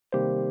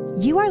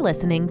You are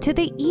listening to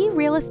the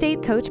E-Real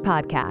Estate Coach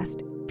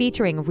podcast,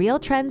 featuring Real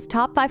Trends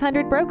Top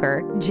 500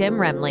 broker, Jim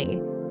Remley.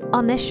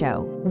 On this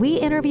show, we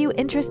interview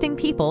interesting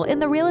people in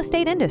the real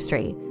estate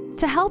industry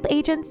to help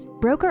agents,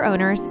 broker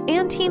owners,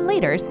 and team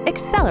leaders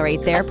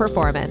accelerate their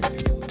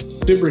performance.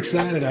 Super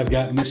excited. I've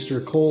got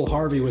Mr. Cole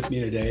Harvey with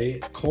me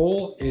today.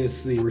 Cole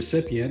is the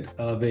recipient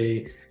of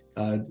a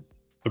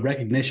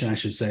recognition, I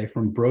should say,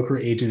 from Broker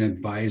Agent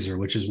Advisor,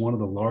 which is one of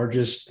the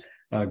largest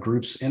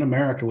groups in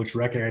America, which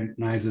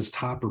recognizes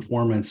top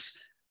performance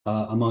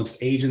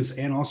amongst agents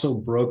and also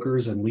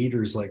brokers and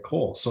leaders like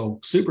Cole. So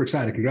super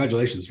excited.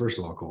 Congratulations, first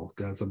of all, Cole.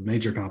 That's a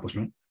major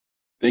accomplishment.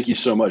 Thank you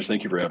so much.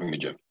 Thank you for having me,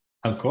 Jim.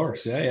 Of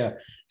course. Yeah.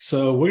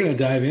 So we're going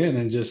to dive in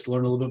and just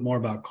learn a little bit more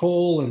about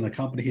Cole and the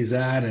company he's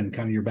at and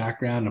kind of your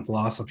background and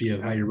philosophy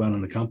of how you're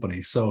running the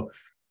company. So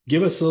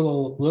give us a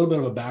little bit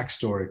of a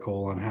backstory,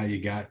 Cole, on how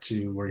you got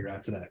to where you're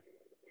at today.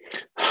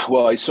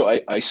 Well,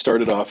 I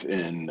started off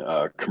in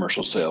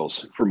commercial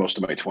sales for most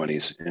of my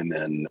 20s, and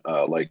then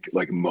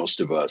like most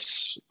of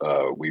us,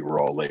 we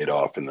were all laid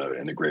off in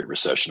the Great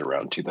Recession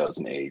around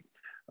 2008.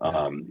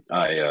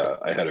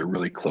 I had a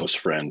really close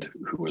friend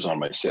who was on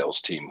my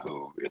sales team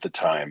who at the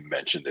time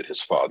mentioned that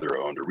his father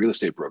owned a real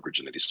estate brokerage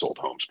and that he sold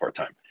homes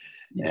part-time.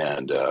 Yeah.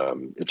 And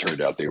it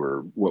turned out they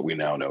were what we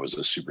now know as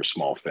a super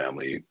small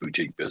family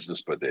boutique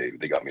business, but they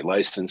got me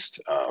licensed,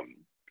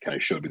 kind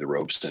of showed me the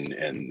ropes,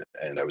 and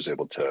I was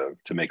able to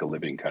make a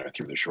living kind of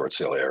through the short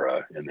sale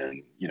era, and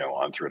then,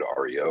 on through to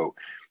REO,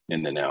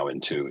 and then now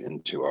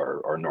into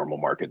our normal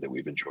market that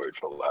we've enjoyed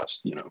for the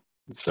last,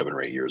 7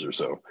 or 8 years or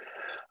so.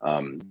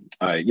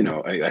 I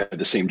had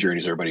the same journey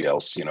as everybody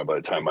else. By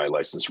the time my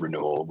license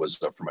renewal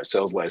was up for my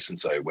sales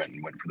license, I went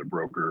for the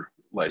broker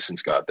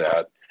license, got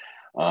that.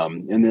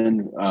 And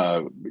then,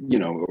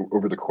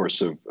 over the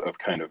course of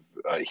kind of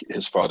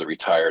his father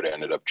retired, I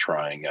ended up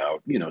trying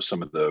out,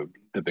 some of the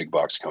big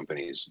box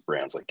companies,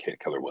 brands like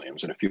Keller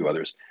Williams and a few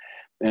others.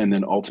 And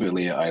then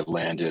ultimately I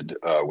landed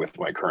with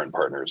my current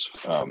partners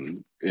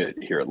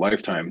here at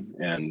Lifetime.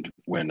 And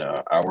when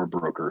our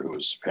broker, who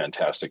was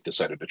fantastic,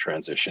 decided to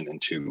transition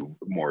into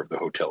more of the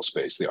hotel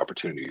space, the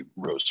opportunity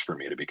rose for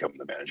me to become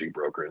the managing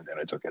broker. And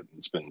I took it.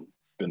 It's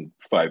been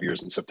 5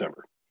 years in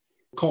September.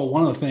 Cole,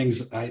 one of the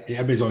things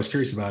everybody's always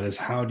curious about is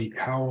how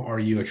are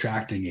you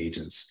attracting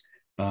agents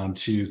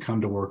to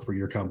come to work for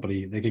your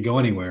company? They could go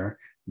anywhere.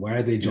 Why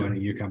are they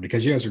joining your company?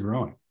 Because you guys are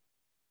growing.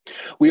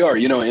 We are,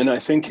 and I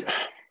think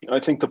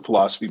the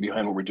philosophy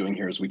behind what we're doing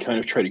here is we kind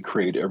of try to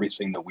create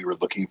everything that we were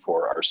looking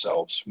for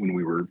ourselves when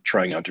we were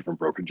trying out different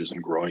brokerages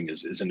and growing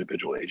as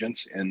individual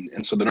agents.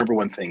 And so the number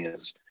one thing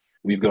is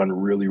we've gone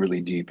really,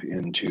 really deep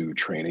into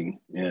training.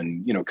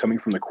 And, coming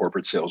from the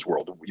corporate sales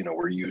world,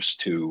 we're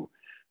used to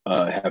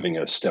having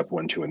a step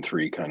 1, 2, and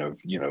 3 kind of,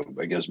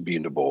 I guess, be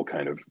in the bowl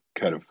kind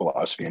of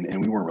philosophy.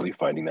 And we weren't really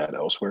finding that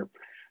elsewhere.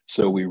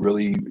 So we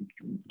really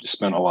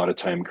spent a lot of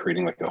time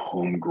creating like a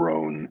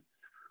homegrown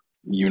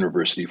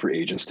university for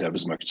agents to have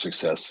as much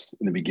success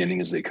in the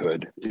beginning as they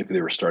could if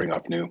they were starting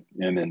off new.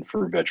 And then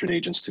for veteran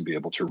agents to be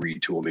able to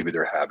retool maybe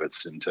their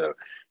habits and to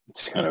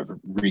kind of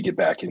get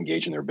back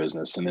engaged in their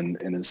business. And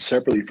then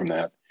separately from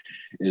that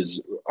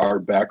is our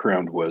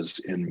background was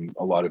in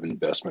a lot of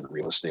investment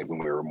real estate when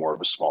we were more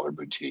of a smaller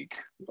boutique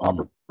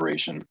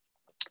operation,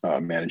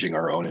 managing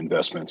our own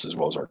investments as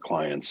well as our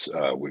clients.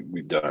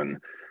 We've done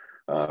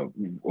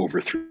over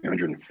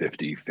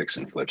 350 fix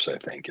and flips, I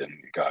think, in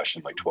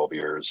like 12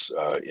 years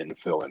in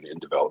fill and in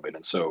development.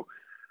 And so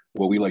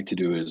what we like to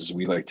do is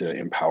we like to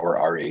empower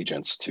our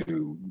agents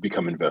to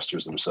become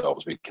investors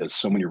themselves, because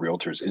so many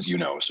realtors, as you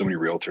know,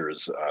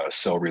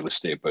 sell real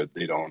estate, but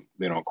they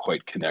don't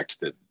quite connect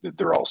that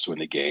they're also in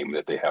the game,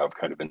 that they have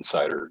kind of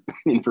insider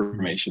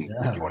information,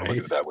 if you want to look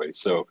at it that way.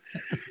 So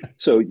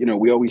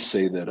we always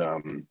say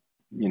that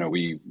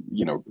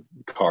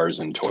cars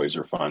and toys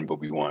are fun, but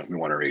we want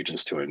our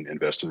agents to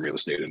invest in real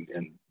estate.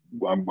 And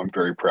I'm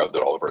very proud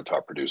that all of our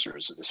top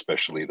producers,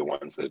 especially the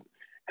ones that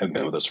have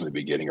been with us from the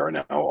beginning, are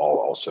now all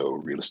also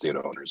real estate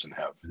owners and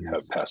have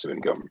passive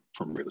income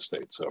from real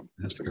estate. So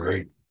that's been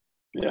great.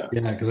 Yeah.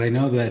 Because I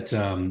know that,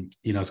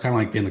 it's kind of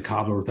like being the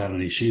cobbler without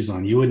any shoes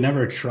on. You would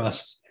never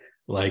trust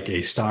like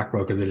a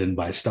stockbroker that didn't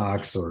buy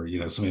stocks, or,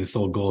 somebody that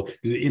sold gold.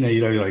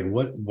 You're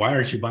like, why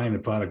aren't you buying the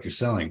product you're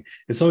selling?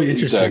 It's so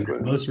interesting. Exactly.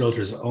 Most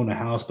realtors own a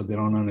house, but they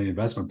don't own any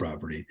investment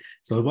property.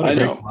 So what a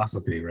great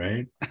philosophy,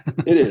 right?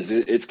 It is.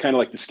 It's kind of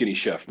like the skinny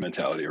chef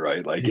mentality,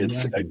 right? Like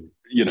exactly.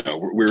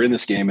 We're in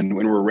this game, and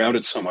when we're around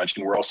it so much,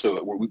 and we're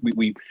also,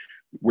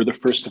 we're the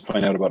first to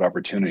find out about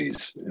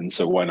opportunities. And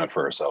so why not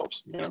for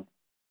ourselves,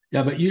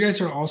 Yeah, but you guys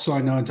are also,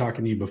 I know I'm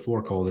talking to you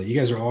before, Cole, that you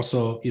guys are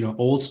also,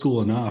 old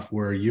school enough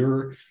where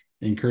you're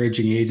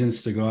encouraging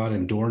agents to go out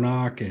and door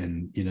knock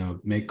and,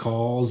 make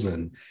calls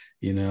and,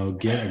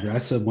 get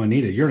aggressive when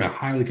needed. You're in a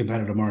highly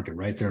competitive market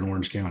right there in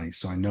Orange County.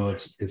 So I know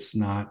it's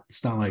not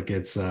like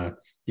it's a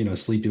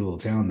sleepy little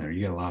town there.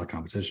 You got a lot of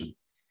competition.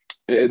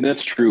 And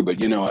that's true,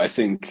 but I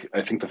think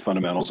the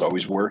fundamentals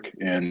always work,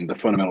 and the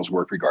fundamentals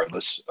work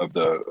regardless of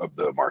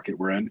the market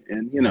we're in.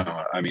 And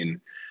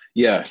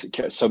Yeah,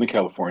 Southern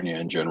California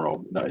in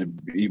general,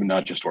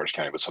 not just Orange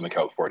County, but Southern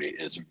California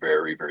is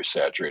very, very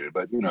saturated.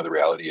 But the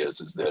reality is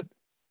that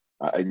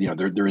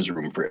there is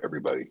room for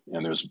everybody,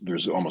 and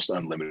there's almost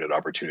unlimited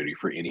opportunity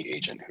for any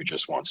agent who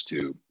just wants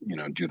to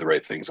do the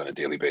right things on a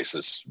daily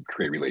basis,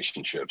 create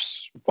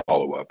relationships,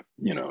 follow up.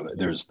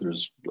 There's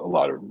a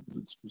lot of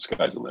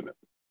sky's the limit.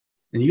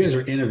 And you guys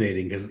are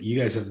innovating because you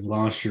guys have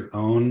launched your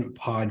own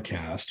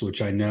podcast,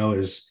 which I know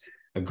is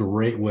a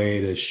great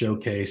way to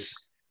showcase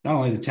not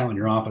only the talent in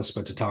your office,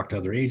 but to talk to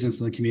other agents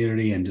in the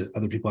community and to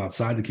other people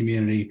outside the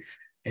community,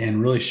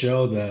 and really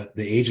show the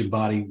agent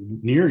body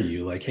near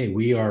you, like, hey,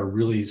 we are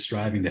really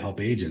striving to help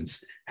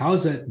agents. How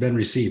has that been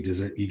received? Is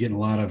it you getting a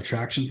lot of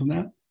traction from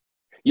that?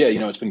 Yeah,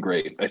 it's been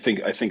great. I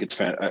think it's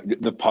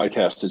the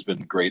podcast has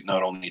been great,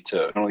 not only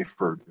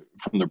from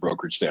the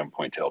brokerage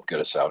standpoint to help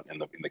get us out in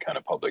the kind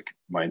of public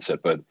mindset,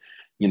 but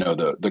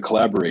the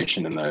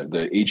collaboration and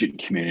the agent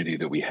community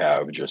that we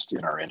have just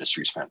in our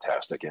industry is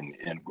fantastic, and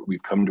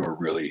we've come to a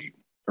really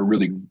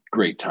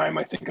great time,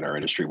 I think, in our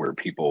industry where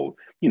people,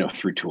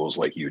 through tools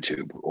like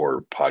YouTube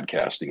or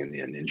podcasting and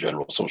in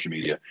general social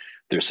media,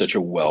 there's such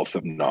a wealth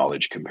of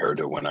knowledge compared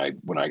to when I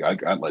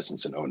got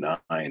licensed in '09,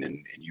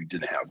 and you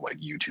didn't have like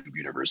YouTube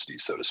University,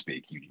 so to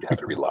speak. You had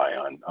to rely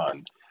on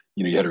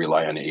you had to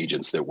rely on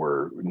agents that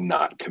were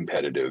not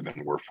competitive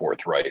and were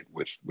forthright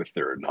with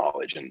their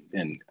knowledge.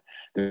 And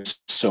there's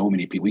so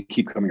many people, we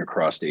keep coming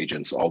across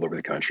agents all over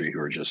the country who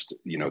are just,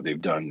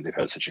 they've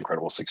had such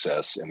incredible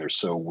success, and they're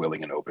so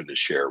willing and open to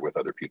share with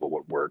other people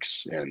what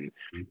works. And,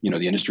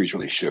 the industry's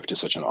really shifted to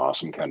such an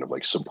awesome kind of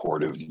like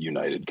supportive,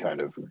 united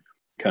kind of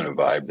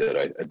vibe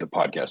that the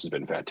podcast has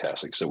been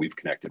fantastic. So we've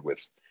connected with,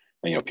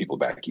 people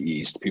back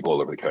east, people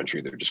all over the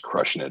country that are just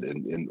crushing it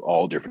in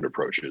all different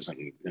approaches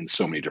and in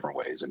so many different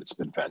ways. And it's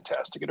been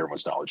fantastic. And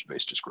everyone's knowledge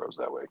base just grows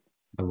that way.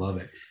 I love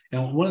it.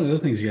 And one of the other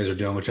things you guys are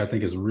doing, which I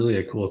think is really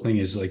a cool thing,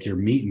 is like your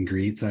meet and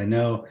greets. I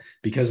know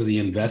because of the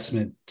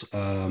investment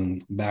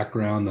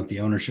background that the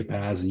ownership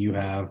has and you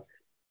have,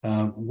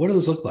 what do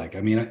those look like?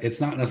 I mean, it's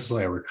not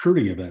necessarily a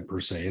recruiting event per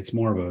se. It's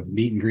more of a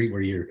meet and greet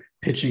where you're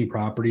pitching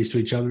properties to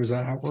each other. Is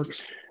that how it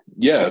works?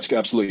 Yeah, it's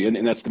absolutely.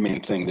 And that's the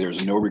main thing.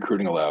 There's no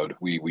recruiting allowed.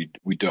 We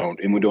don't,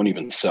 and we don't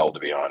even sell, to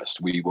be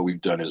honest. What we've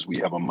done is we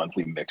have a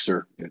monthly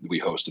mixer that we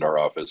host at our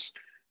office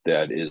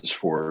that is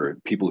for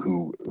people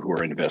who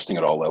are investing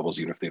at all levels,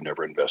 even if they've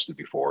never invested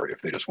before.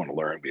 If they just want to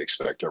learn, we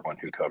expect everyone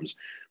who comes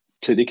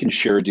they can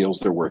share deals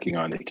they're working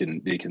on.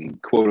 They can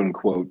quote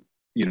unquote,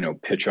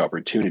 pitch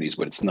opportunities,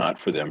 but it's not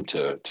for them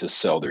to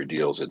sell their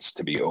deals. It's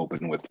to be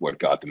open with what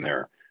got them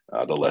there.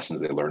 The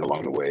lessons they learned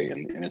along the way.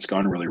 And it's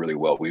gone really, really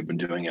well. We've been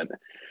doing it.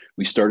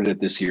 We started it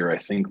this year. I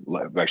think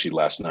actually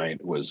last night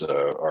was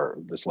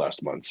this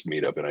last month's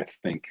meetup. And I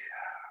think,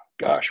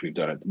 gosh, we've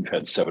done it. We've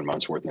had 7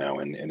 months worth now,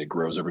 and it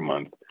grows every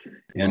month.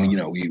 And,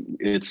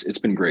 it's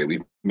been great.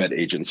 We've met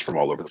agents from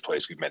all over the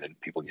place. We've met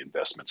people in the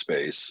investment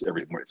space,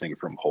 everything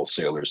from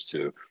wholesalers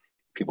to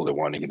people that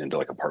want to get into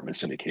like apartment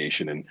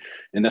syndication,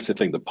 and that's the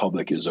thing. The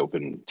public is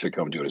open to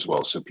come do it as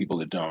well. So people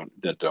that don't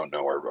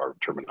know our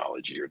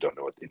terminology or don't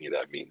know what any of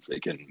that means, they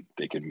can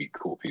meet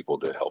cool people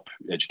to help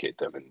educate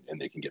them,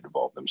 and they can get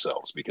involved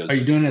themselves. Because are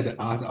you doing it at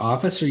the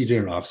office, or are you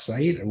doing it off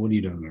site, or what are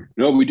you doing there?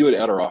 No, we do it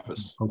at our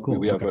office. Oh, cool.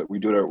 We clear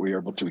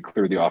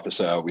the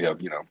office out. We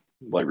have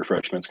light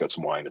refreshments, got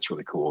some wine. It's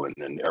really cool, and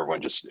then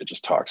everyone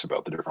just talks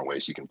about the different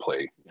ways you can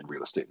play in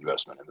real estate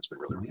investment, and it's been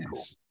really, really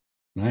cool.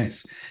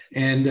 Nice.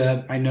 And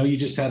I know you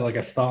just had like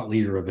a thought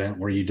leader event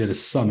where you did a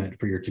summit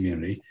for your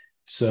community.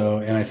 So,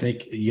 and I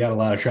think you got a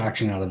lot of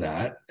traction out of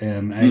that.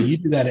 And you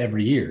do that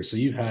every year. So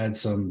you've had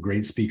some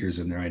great speakers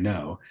in there, I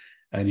know,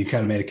 and you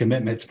kind of made a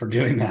commitment for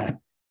doing that.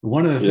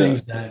 One of the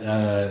things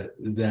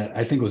that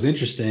I think was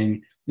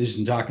interesting, just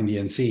in talking to you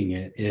and seeing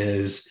it,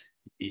 is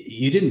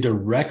you didn't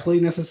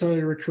directly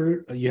necessarily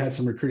recruit. You had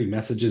some recruiting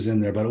messages in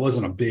there, but it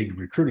wasn't a big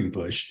recruiting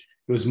push.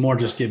 It was more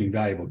just giving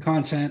valuable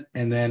content.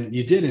 And then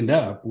you did end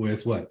up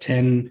with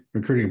 10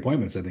 recruiting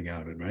appointments, I think,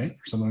 out of it, right?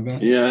 Or something like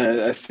that.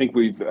 Yeah, I think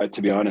we've,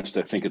 to be honest,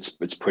 I think it's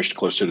pushed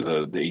closer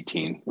to the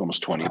 18,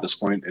 almost 20 at this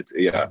point. And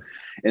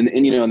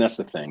that's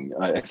the thing.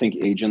 I think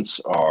agents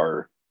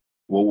are,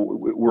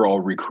 we're all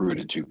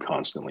recruited to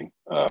constantly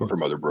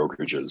from other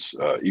brokerages,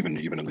 even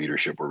in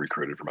leadership, we're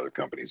recruited from other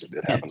companies. It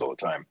happens all the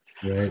time.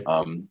 Right.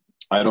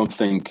 I don't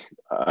think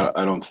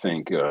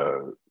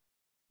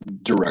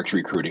direct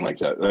recruiting like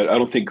that. I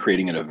don't think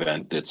creating an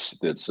event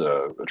that's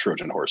a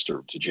Trojan horse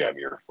to jam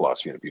your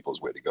philosophy into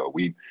people's way to go.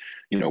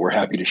 We're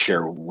happy to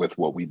share with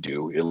what we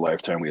do. In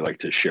Lifetime, we like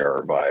to share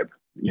our vibe,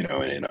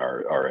 and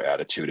our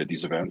attitude at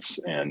these events,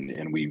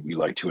 and we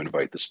like to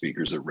invite the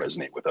speakers that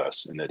resonate with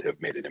us and that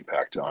have made an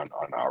impact on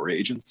our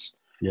agents.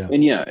 Yeah.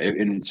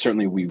 And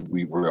certainly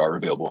we are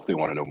available if they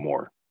want to know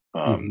more.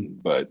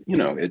 But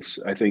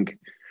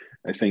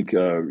I think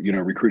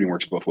recruiting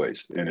works both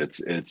ways, and it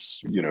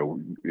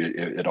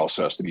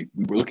also has to be.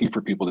 We're looking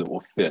for people that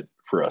will fit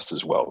for us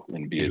as well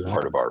and be a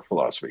part of our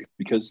philosophy,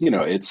 because in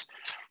our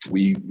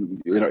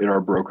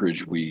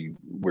brokerage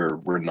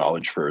we're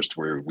knowledge first,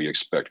 where we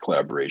expect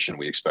collaboration.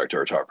 We expect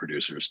our top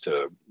producers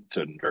to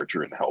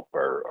nurture and help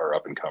our our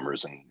up and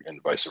comers,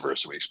 and vice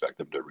versa. We expect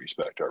them to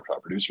respect our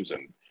top producers,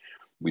 and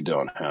we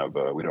don't have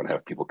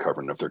people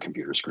covering up their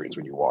computer screens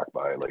when you walk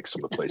by, like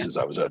some of the places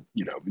I was at,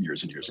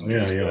 years and years and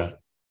years ago.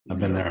 I've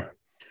been there.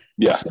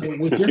 Yeah, so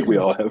I think we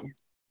all have.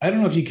 I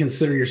don't know if you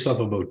consider yourself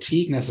a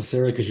boutique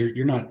necessarily, because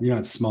you're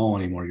not small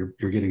anymore.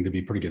 You're getting to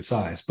be pretty good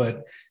size,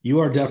 but you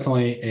are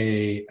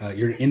definitely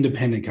you're an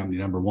independent company.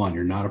 Number one,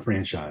 you're not a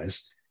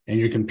franchise, and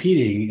you're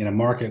competing in a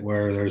market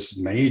where there's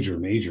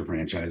major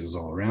franchises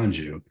all around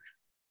you.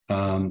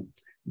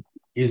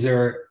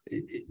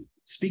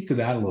 Speak to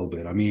that a little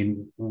bit. I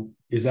mean,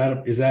 is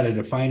that a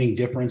defining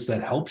difference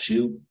that helps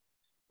you,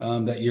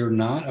 that you're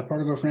not a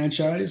part of a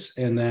franchise,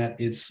 and that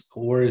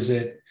or is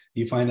it,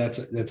 you find that's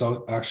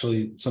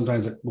actually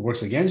sometimes it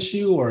works against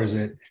you, or is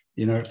it,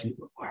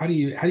 how do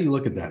you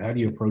look at that? How do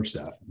you approach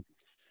that?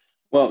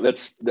 Well,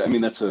 that's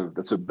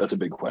a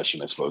big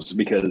question, I suppose,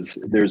 because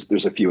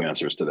there's a few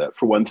answers to that.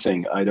 For one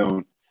thing, I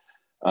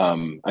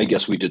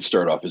guess we did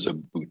start off as a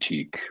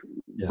boutique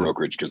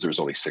brokerage because there's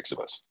only 6 of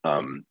us.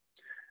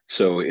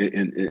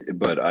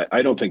 But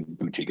I don't think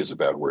boutique is a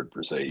bad word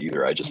per se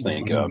either. I just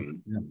think,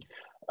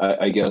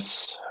 I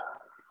guess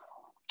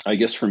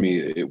for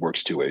me, it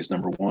works 2 ways.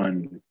 Number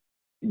one,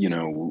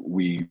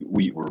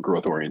 we're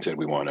growth oriented.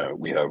 We're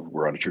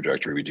on a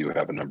trajectory. We do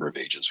have a number of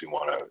agents we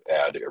want to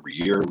add every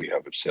year. We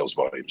have sales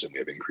volumes and we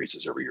have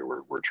increases every year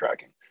we're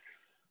tracking.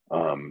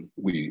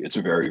 It's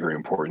very, very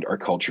important. Our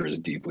culture is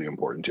deeply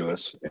important to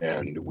us,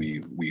 and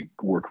we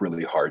work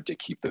really hard to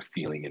keep the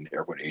feeling and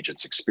everyone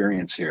agents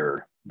experience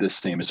here the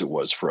same as it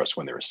was for us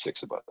when there were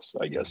 6 of us,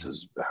 I guess,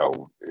 is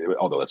how,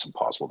 although that's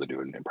impossible to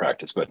do in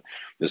practice, but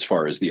as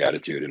far as the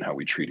attitude and how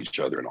we treat each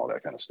other and all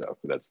that kind of stuff,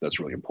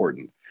 that's really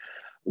important.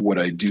 What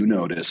I do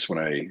notice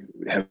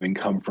having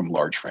come from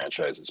large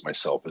franchises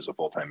myself as a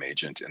full-time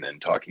agent, and then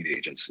talking to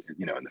agents,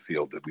 in the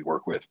field that we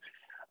work with,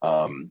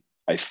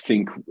 I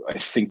think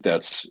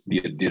that's the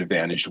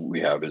advantage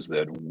we have, is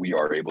that we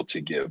are able to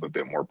give a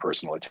bit more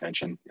personal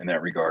attention in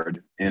that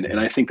regard, and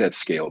I think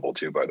that's scalable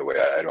too. By the way,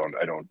 I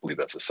don't believe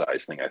that's a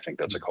size thing. I think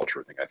that's a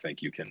culture thing. I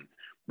think you can,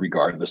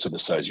 regardless of the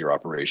size of your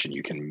operation,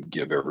 you can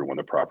give everyone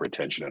the proper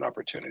attention and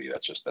opportunity.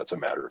 That's a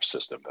matter of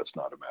system. That's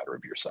not a matter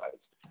of your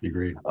size.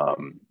 Agreed.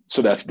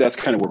 So that's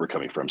kind of where we're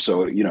coming from.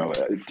 So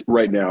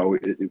right now,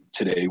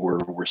 today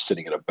we're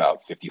sitting at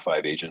about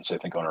 55 agents, I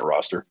think, on our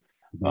roster.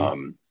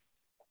 Mm-hmm.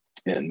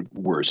 And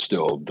we're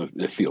still,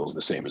 it feels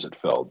the same as it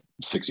felt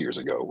 6 years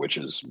ago, which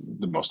is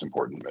the most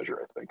important measure,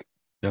 I think.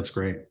 That's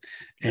great.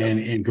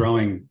 And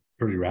growing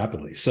pretty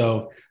rapidly.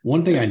 So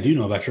one thing I do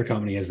know about your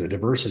company is the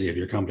diversity of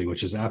your company,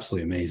 which is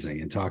absolutely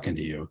amazing. And talking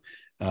to you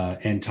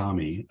and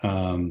Tommy,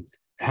 how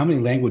many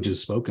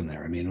languages spoken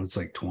there? I mean, it's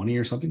like 20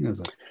 or something.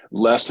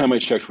 Last time I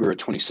checked, we were at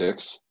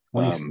 26.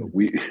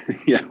 We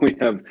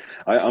have,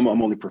 I'm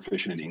only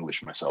proficient in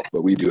English myself,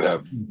 but we do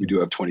have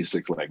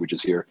 26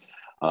 languages here.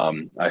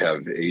 I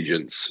have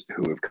agents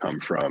who have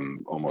come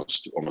from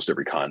almost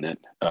every continent,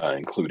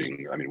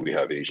 including, we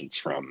have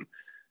agents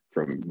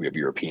we have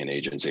European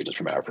agents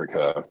from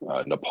Africa,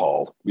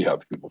 Nepal. We have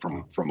people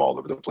from all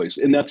over the place.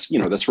 And that's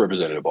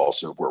representative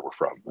also of where we're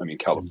from.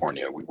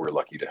 California, we're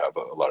lucky to have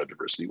a lot of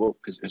diversity, well,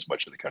 as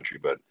much of the country.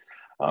 But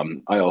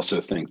I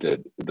also think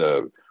that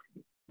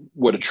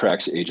what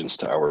attracts agents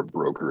to our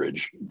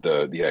brokerage,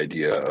 the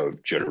idea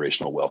of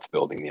generational wealth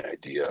building, the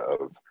idea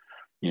of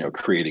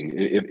creating,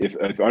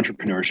 if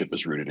entrepreneurship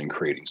is rooted in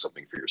creating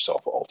something for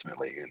yourself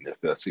ultimately, and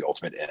if that's the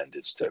ultimate end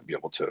is to be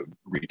able to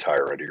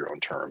retire under your own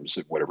terms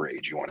at whatever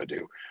age you want to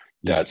do,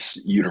 that's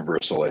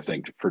universal, I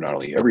think, for not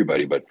only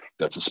everybody, but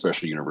that's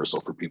especially universal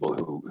for people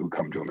who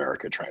come to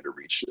America trying to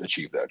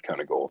achieve that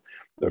kind of goal.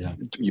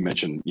 You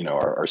mentioned,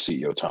 our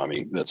CEO,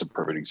 Tommy, that's a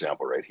perfect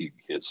example, right?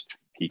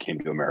 He came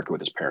to America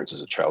with his parents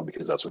as a child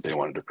because that's what they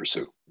wanted to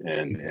pursue.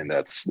 And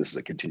this is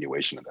a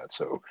continuation of that.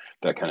 So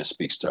that kind of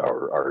speaks to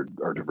our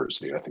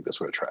diversity. And I think that's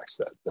what attracts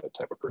that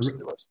type of person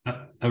to us.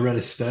 I read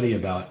a study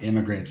about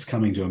immigrants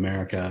coming to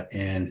America,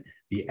 and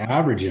the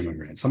average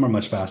immigrant, some are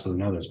much faster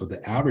than others, but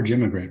the average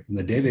immigrant, from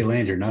the day they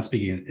land here, not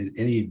speaking in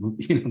any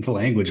the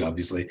language,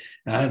 obviously,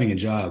 not having a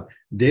job,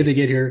 the day they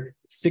get here,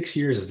 6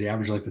 years is the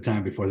average length of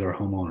time before they're a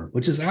homeowner,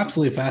 which is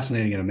absolutely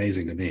fascinating and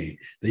amazing to me,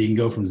 that you can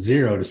go from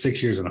 0 to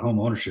 6 years in home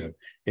ownership.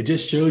 It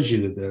just shows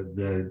you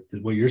that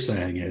what you're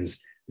saying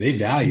is they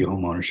value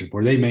home ownership,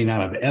 where they may not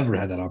have ever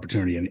had that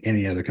opportunity in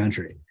any other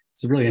country.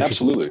 It's really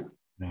interesting. Absolutely.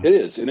 Yeah. It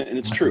is, and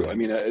it's true. I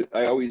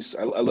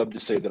love to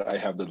say that I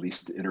have the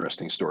least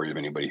interesting story of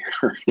anybody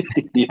here.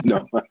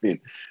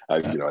 I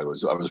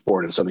was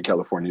born in Southern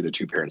California to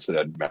 2 parents that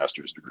had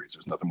master's degrees.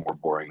 There's nothing more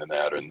boring than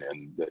that. And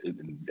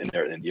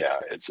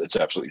it's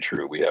absolutely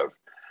true. We have,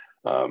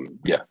 I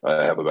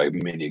have about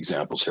many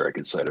examples here I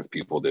could cite of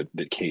people that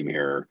came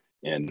here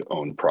and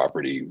owned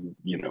property,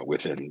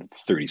 within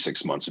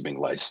 36 months of being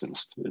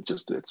licensed.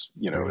 It's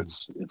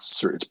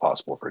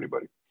possible for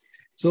anybody.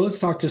 So let's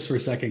talk just for a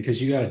second,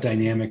 because you got a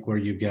dynamic where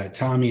you've got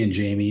Tommy and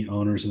Jamie,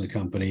 owners in the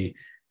company,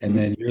 and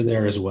then you're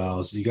there as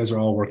well. So you guys are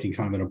all working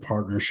kind of in a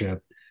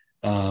partnership.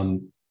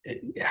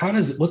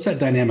 what's that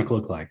dynamic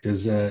look like?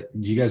 Are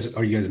you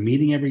guys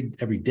meeting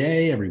every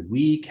day, every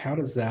week?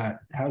 How's that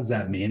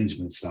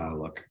management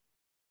style look?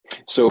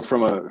 So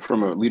from a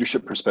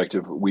leadership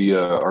perspective, we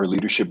our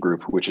leadership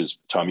group, which is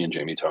Tommy and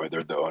Jamie. Tommy,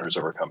 they're the owners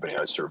of our company.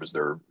 I serve as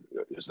their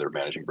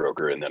managing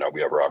broker, and then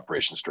we have our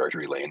operations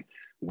director, Elaine.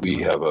 We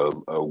have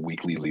a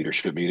weekly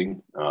leadership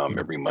meeting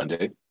every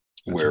Monday,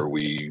 where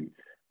we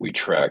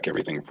track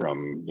everything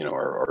from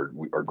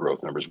our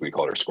growth numbers. We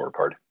call it our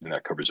scorecard, and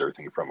that covers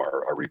everything from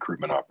our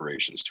recruitment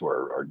operations to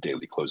our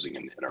daily closing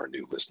and our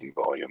new listing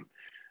volume.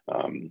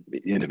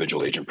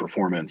 Individual agent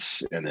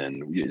performance, and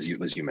then as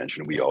you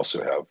mentioned, we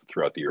also have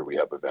throughout the year we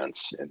have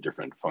events and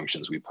different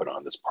functions we put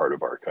on that's part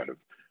of our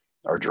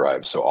our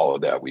drive. So all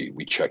of that we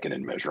check in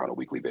and measure on a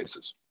weekly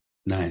basis.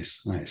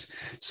 Nice.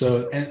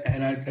 So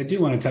and I do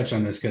want to touch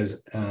on this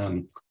because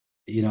I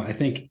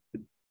think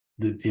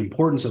the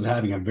importance of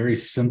having a very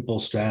simple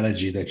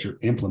strategy that you're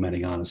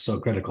implementing on is so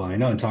critical. I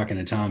know in talking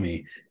to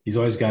Tommy, he's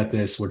always got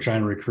this, we're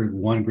trying to recruit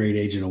one great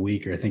agent a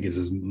week, or I think is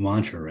his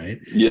mantra, right?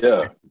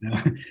 Yeah.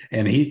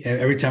 And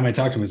every time I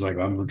talk to him, he's like,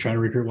 I'm trying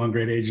to recruit one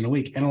great agent a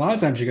week. And a lot of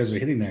times you guys are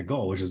hitting that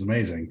goal, which is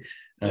amazing.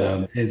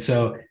 Yeah. And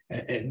so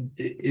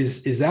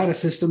is that a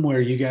system where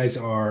you guys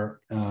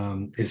are,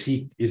 is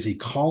he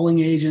calling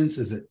agents?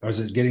 Is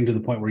it getting to the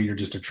point where you're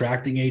just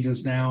attracting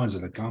agents now? Is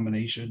it a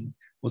combination?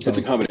 It's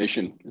a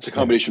combination. It's a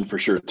combination for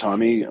sure.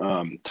 Tommy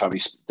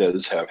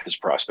does have his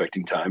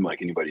prospecting time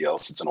like anybody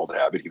else. It's an old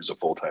habit. He was an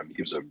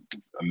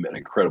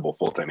incredible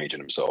full-time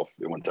agent himself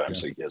at one time. Yeah.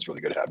 So he has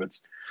really good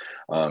habits.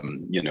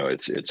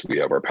 We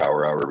have our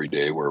power hour every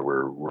day where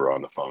we're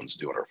on the phones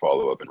doing our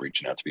follow-up and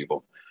reaching out to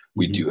people.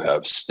 We do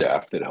have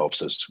staff that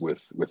helps us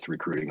with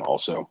recruiting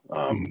also.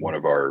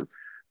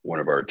 One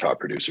of our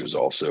top producers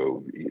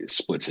also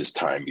splits his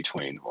time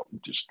between,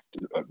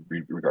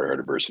 regarding our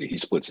diversity, he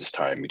splits his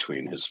time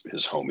between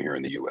his home here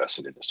in the U.S.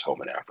 and his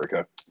home in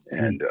Africa.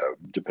 And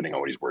depending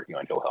on what he's working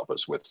on, he'll help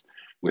us with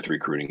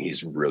recruiting.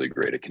 He's really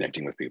great at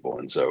connecting with people.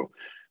 And so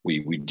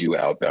we do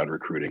outbound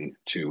recruiting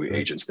to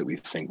agents that we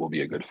think will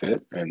be a good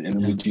fit.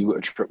 And we do,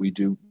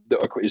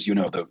 as you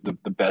know,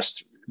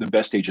 the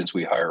best agents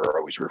we hire are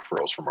always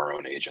referrals from our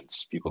own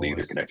agents, people they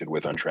either connected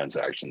with on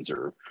transactions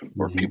or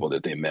people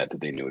that they met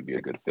that they knew would be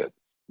a good fit.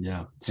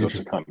 Yeah. So it's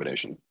a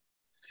combination.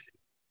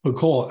 Well,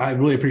 Cole, I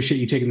really appreciate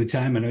you taking the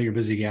time. I know you're a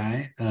busy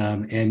guy,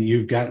 and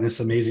you've gotten this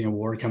amazing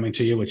award coming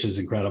to you, which is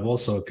incredible.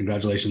 So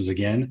congratulations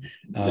again.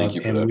 Thank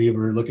you for and that. we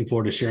were looking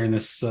forward to sharing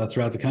this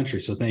throughout the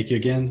country. So thank you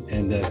again.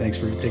 And thanks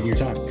for taking your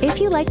time.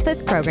 If you liked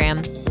this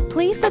program,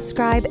 please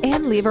subscribe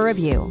and leave a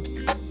review.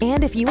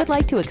 And if you would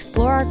like to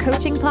explore our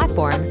coaching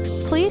platform,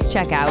 please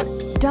check out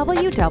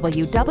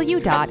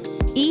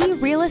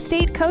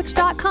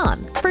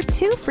www.erealestatecoach.com for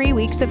 2 free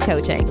weeks of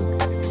coaching.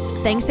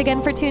 Thanks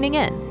again for tuning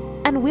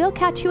in, and we'll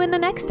catch you in the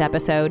next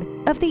episode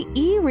of the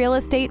E-Real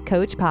Estate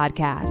Coach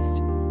Podcast.